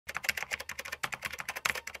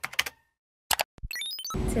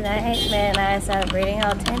Tonight, May and I are celebrating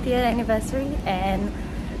our 10th year anniversary and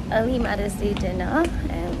early Mother's Day dinner,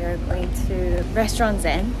 and we're going to restaurant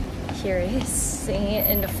Zén. Here it is, seeing it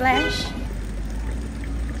in the flesh.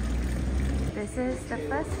 This is the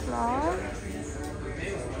first floor.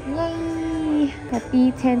 Yay!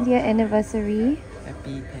 Happy 10th year anniversary.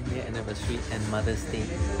 Happy 10th year anniversary and Mother's Day.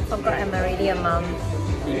 Forgot I'm already a mom.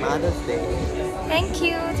 Happy Mother's Day. Thank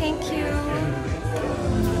you, thank you.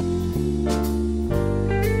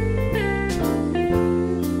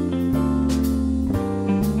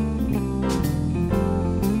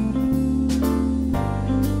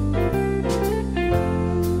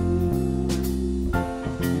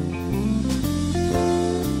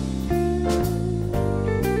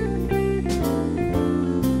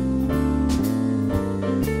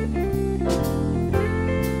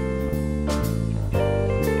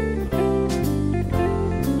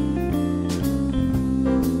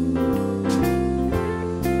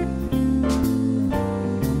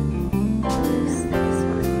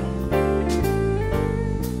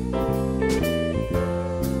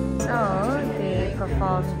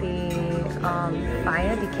 The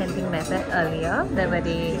fire decanting method earlier, where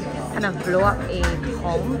they kind of blow up a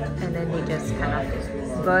tong and then they just kind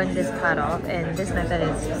of burn this part off, and this method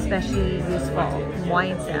is especially used for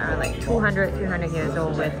wines that are like 200-300 years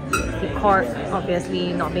old, with the cork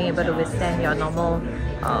obviously not being able to withstand your normal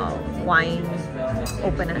wine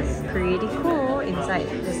openers. Pretty cool. Inside,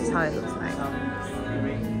 this is how it looks like.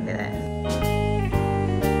 Look at that.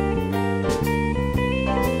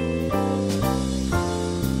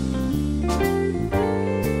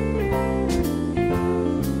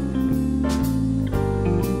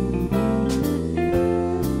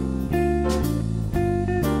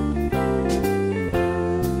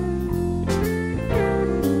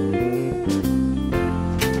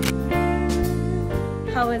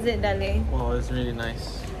 How was it, darling? Oh, it's really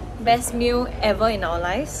nice. Best meal ever in our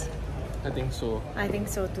lives? I think so. I think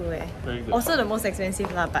so too. Very good. Also the most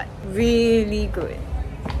expensive lah, but really good.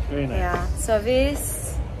 Very nice. Yeah,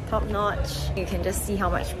 service top notch. You can just see how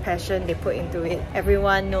much passion they put into it.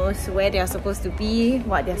 Everyone knows where they are supposed to be,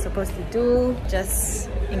 what they're supposed to do. Just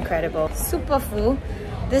incredible. Super full.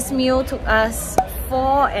 This meal took us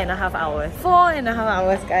 4.5 hours. 4.5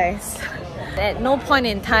 hours, guys. At no point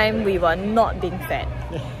in time we were not being fed.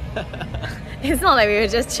 It's not like we were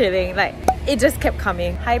just chilling, like it just kept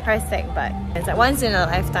coming. High price tag, but it's like once in a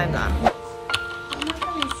lifetime lah.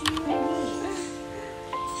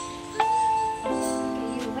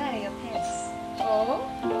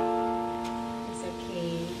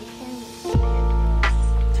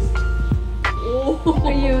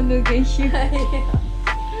 You look at you.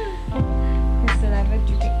 The saliva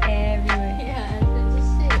dripping everywhere. Yeah,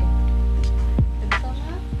 just say.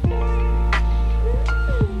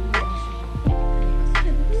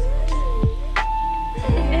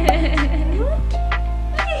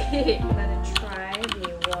 I'm gonna try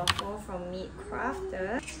the waffle from Meat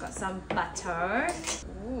Crafter. It's got some butter.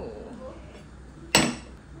 Ooh.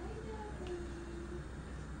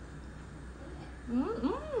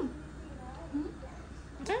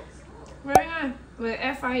 Very nice. With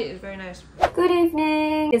air fry, it's very nice. Good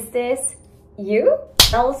evening. Is this you?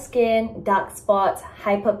 Dull skin, dark spots,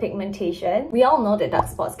 hyperpigmentation. We all know that dark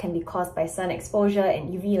spots can be caused by sun exposure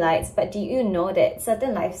and UV lights, but do you know that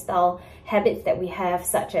certain lifestyle habits that we have,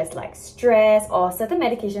 such as like stress or certain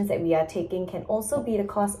medications that we are taking, can also be the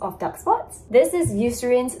cause of dark spots? This is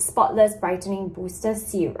Eucerin's Spotless Brightening Booster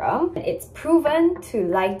Serum. It's proven to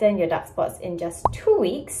lighten your dark spots in just 2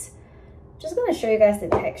 weeks. Just gonna show you guys the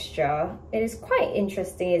texture. It is quite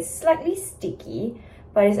interesting. It's slightly sticky,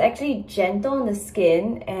 but it's actually gentle on the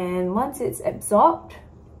skin, and once it's absorbed,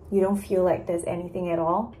 you don't feel like there's anything at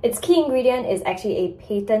all. Its key ingredient is actually a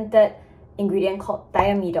patented ingredient called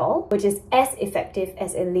thiamidol, which is as effective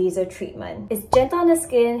as a laser treatment. It's gentle on the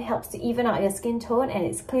skin, helps to even out your skin tone, and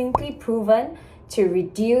it's clinically proven to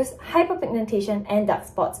reduce hyperpigmentation and dark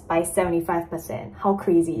spots by 75%. How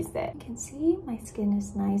crazy is that? You can see my skin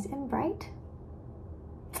is nice and bright.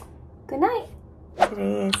 Good night!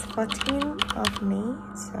 Today is 14th of May,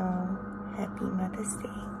 so happy Mother's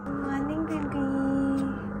Day. Good morning, baby!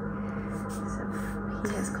 So he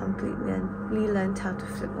has completely learned how to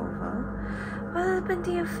flip over. What happened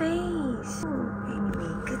to your face? Oh,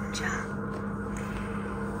 anyway, good job.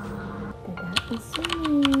 That is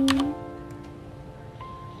me.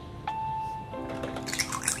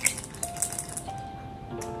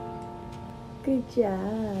 Good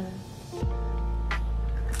job.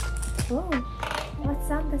 Oh, what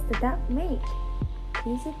sound does the duck make?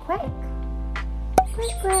 Is it quack?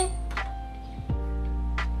 Quack, quack.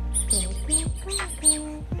 Quack, quack, quack,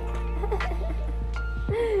 quack.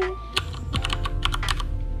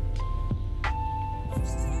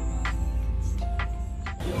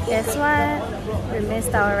 Guess what? We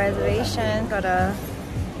missed our reservation. Gotta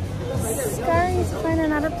scurry to find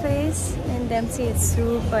another place. In Dempsey, it's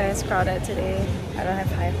super crowded today. I don't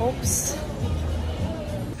have high hopes.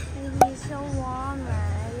 You're so warm,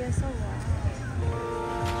 right? You're so warm.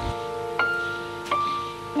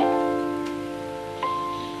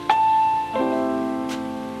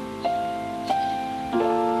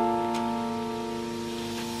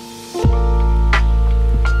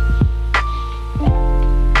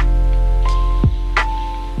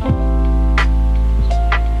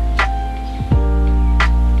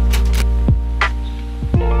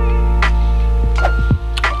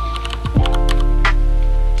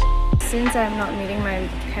 Since I'm not meeting my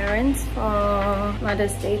parents for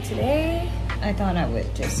Mother's Day today, I thought I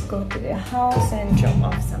would just go to their house and drop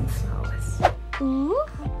off some flowers. Ooh,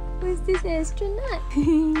 who's this astronaut?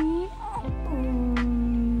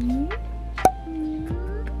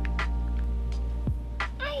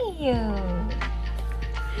 Ayo.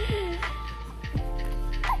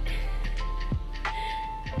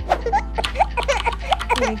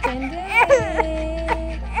 You can do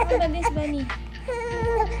it. How about this bunny?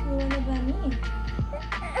 You want a bunny?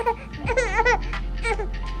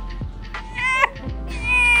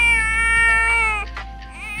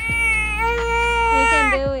 You can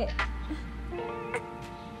do it.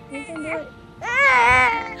 You can do it.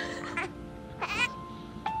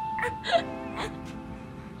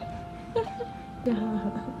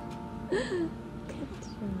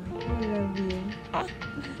 I love you.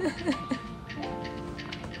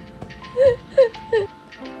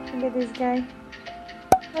 Look at this guy.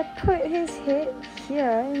 I put his head here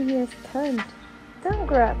and he has turned. Don't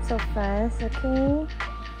grab so fast, okay?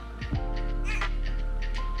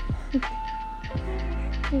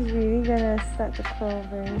 He's really gonna start to crawl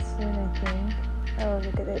very soon, I think. Oh,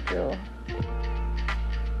 look at that drill.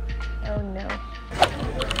 Oh no.